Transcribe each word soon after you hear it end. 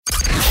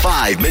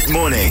5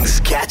 mid-mornings.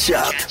 Catch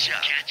up.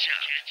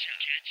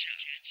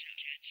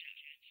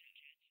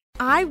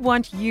 I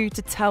want you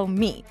to tell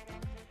me,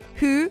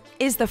 who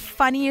is the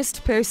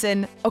funniest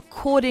person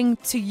according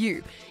to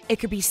you? It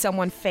could be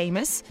someone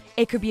famous.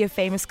 It could be a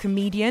famous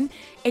comedian.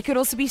 It could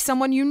also be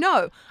someone you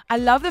know. I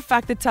love the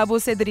fact that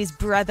Tabo said that his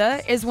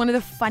brother is one of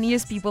the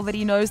funniest people that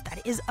he knows.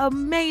 That is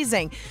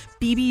amazing.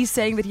 BB is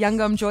saying that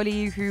Yangam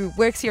Jolie, who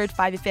works here at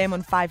 5FM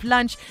on 5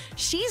 Lunch,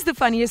 she's the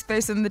funniest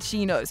person that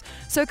she knows.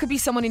 So it could be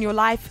someone in your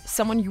life,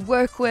 someone you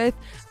work with,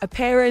 a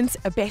parent,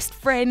 a best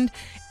friend,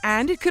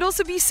 and it could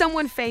also be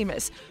someone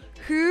famous.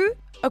 Who,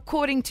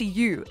 according to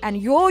you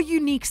and your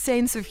unique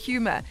sense of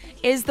humor,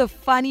 is the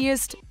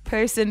funniest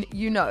person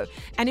you know?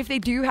 And if they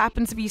do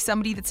happen to be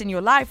somebody that's in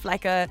your life,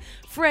 like a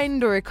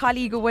friend or a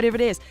colleague or whatever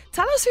it is,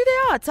 tell us who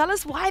they are. Tell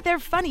us why they're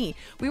funny.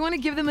 We want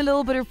to give them a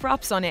little bit of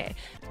props on it.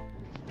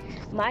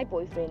 My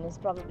boyfriend is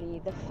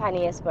probably the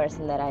funniest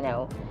person that I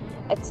know.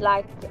 It's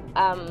like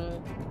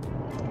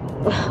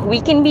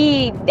we can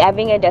be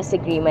having a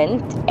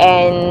disagreement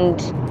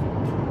and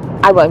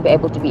I won't be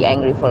able to be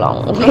angry for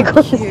long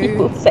because he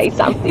will say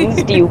something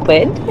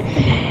stupid.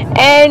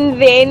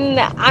 And then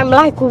I'm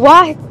like,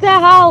 what the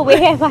hell?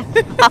 Where have I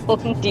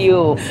found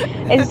you?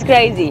 It's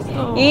crazy.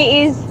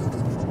 He is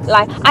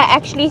like, I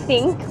actually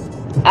think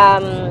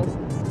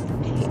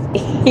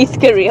his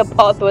career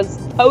path was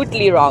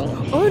totally wrong.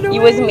 He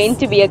was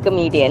meant to be a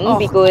comedian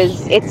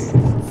because it's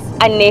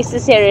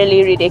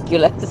unnecessarily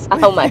ridiculous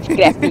how much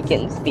crap he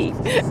can speak.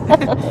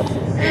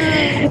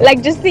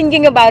 Like, just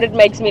thinking about it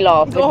makes me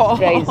laugh. It's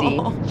crazy.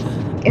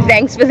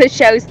 Thanks for the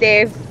show,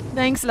 Steph.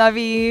 Thanks,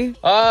 Lovey.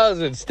 How's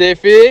it,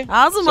 Steffi?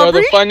 How's it, So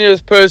the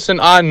funniest person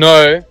I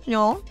know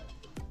Yeah.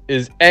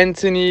 is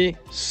Anthony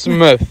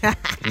Smith,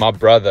 my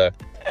brother.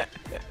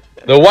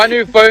 The one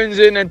who phones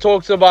in and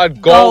talks about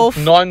golf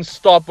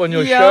non-stop on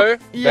your show.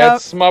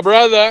 That's my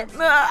brother.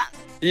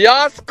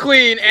 Yes,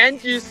 Queen,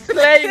 and you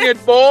slaying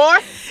it, boy.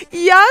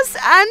 Yes,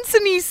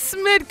 Anthony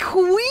Smith,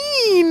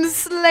 Queen,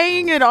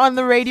 slaying it on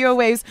the radio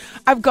waves.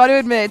 I've got to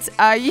admit,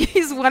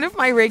 he's one of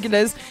my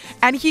regulars,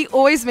 and he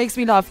always makes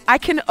me laugh. I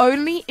can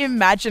only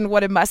imagine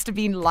what it must have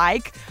been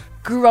like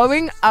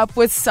growing up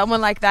with someone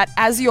like that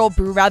as your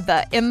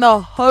brother in the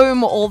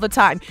home all the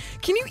time.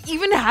 Can you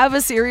even have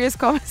a serious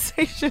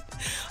conversation?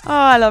 Oh,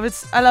 I love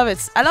it. I love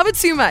it. I love it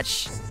too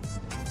much.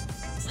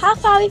 Hi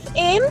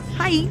 5FM.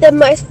 Hi. The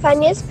most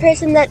funniest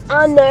person that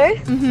I know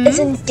is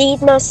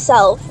indeed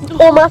myself.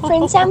 All my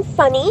friends sound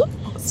funny,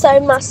 so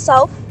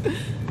myself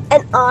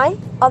and I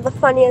are the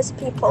funniest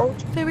people.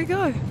 There we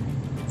go.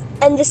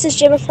 And this is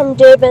Gemma from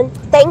Durban.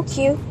 Thank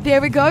you.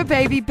 There we go,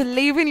 baby.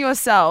 Believe in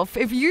yourself.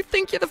 If you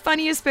think you're the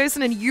funniest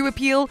person and you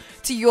appeal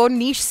to your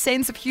niche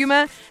sense of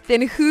humor,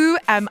 then who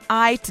am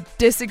I to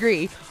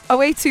disagree?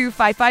 082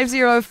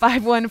 550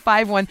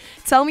 5151.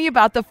 Tell me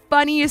about the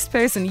funniest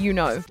person you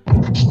know.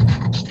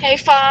 Hey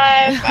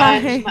 5,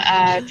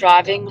 I'm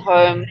driving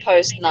home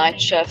post night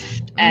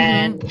shift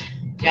and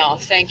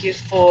thank you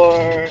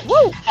for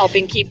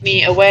helping keep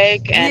me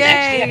awake and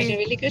actually having a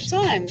really good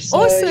time. So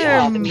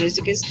Awesome. The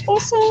music is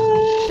awesome.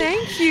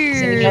 Thank you.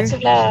 Sending lots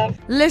of love.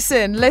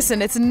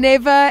 Listen, it's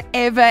never,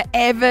 ever,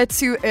 ever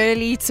too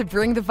early to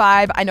bring the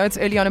vibe. I know it's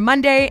early on a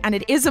Monday and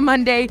it is a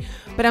Monday,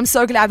 but I'm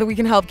so glad that we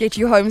can help get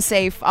you home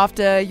safe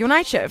after your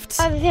night shift.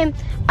 I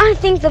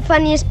think the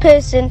funniest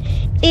person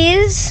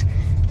is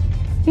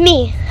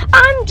me.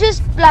 I'm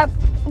just like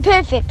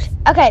perfect.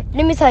 Okay,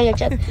 let me tell you a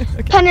joke.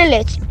 Pun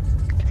alert.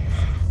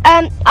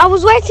 I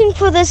was waiting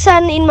for the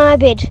sun in my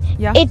bed.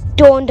 Yeah. It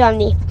dawned on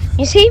me.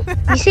 You see?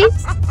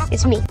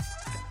 It's me.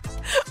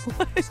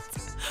 What?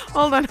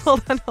 Hold on.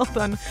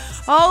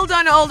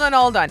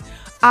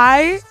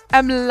 I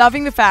am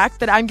loving the fact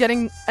that I'm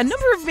getting a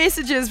number of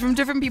messages from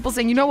different people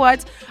saying, you know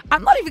what?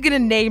 I'm not even going to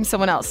name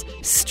someone else.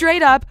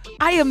 Straight up,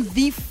 I am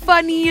the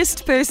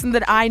funniest person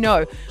that I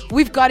know.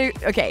 We've got to...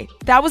 Okay,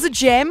 that was a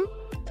gem.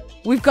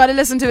 We've got to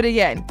listen to it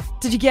again.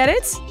 Did you get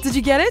it?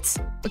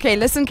 Okay,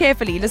 listen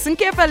carefully. Listen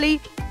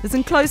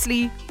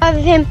closely.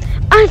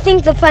 I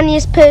think the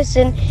funniest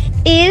person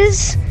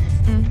is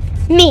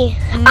me.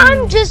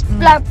 I'm just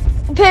like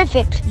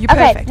perfect. You're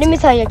perfect. Okay, let me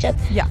tell you a joke.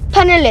 Yeah.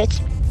 Pun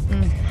alert.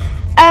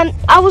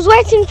 I was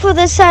waiting for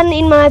the sun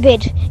in my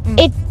bed.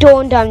 It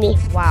dawned on me.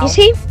 Wow. You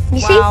see?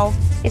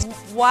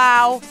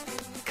 Wow.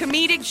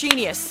 Comedic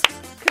genius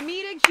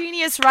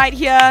right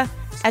here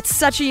at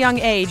such a young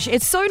age.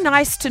 It's so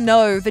nice to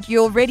know that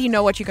you already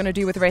know what you're going to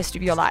do with the rest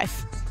of your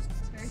life.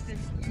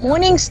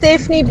 Morning,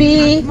 Stephanie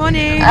B.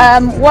 Morning.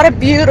 What a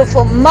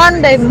beautiful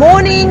Monday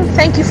morning.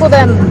 Thank you for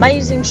the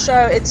amazing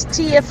show. It's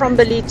Tia from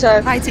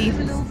Belito. Hi, T.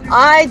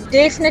 I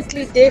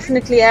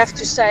definitely have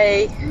to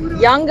say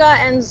Yanga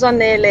and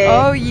Zanele.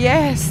 Oh,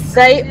 yes.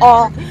 They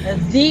are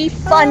the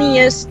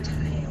funniest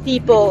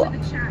people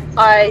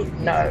I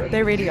know.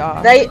 They really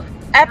are. They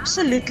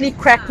absolutely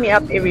crack me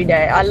up every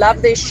day. I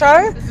love their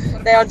show.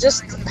 They are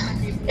just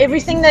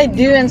everything they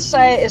do and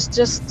say is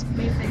just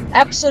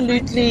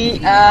absolutely,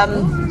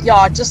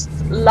 just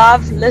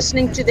love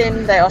listening to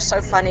them. They are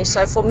so funny.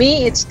 So for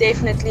me, it's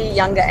definitely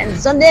Younger and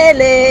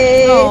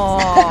Zondele.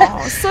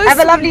 Oh, so Have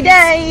a lovely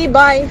day.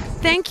 Bye.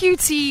 Thank you,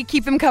 T.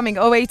 Keep them coming.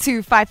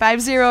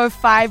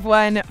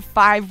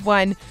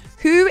 082-550-5151.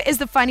 Who is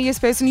the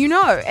funniest person you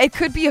know? It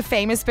could be a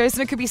famous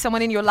person. It could be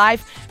someone in your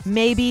life.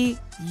 Maybe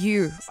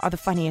you are the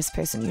funniest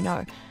person you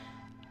know.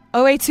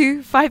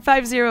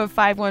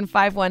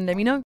 082-550-5151. Let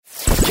me know.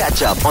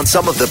 Catch up on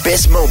some of the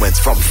best moments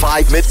from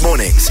 5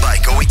 mid-mornings by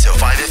going to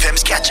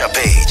 5FM's catch-up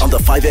page on the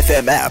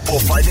 5FM app or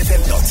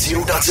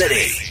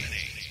 5FM.co.za.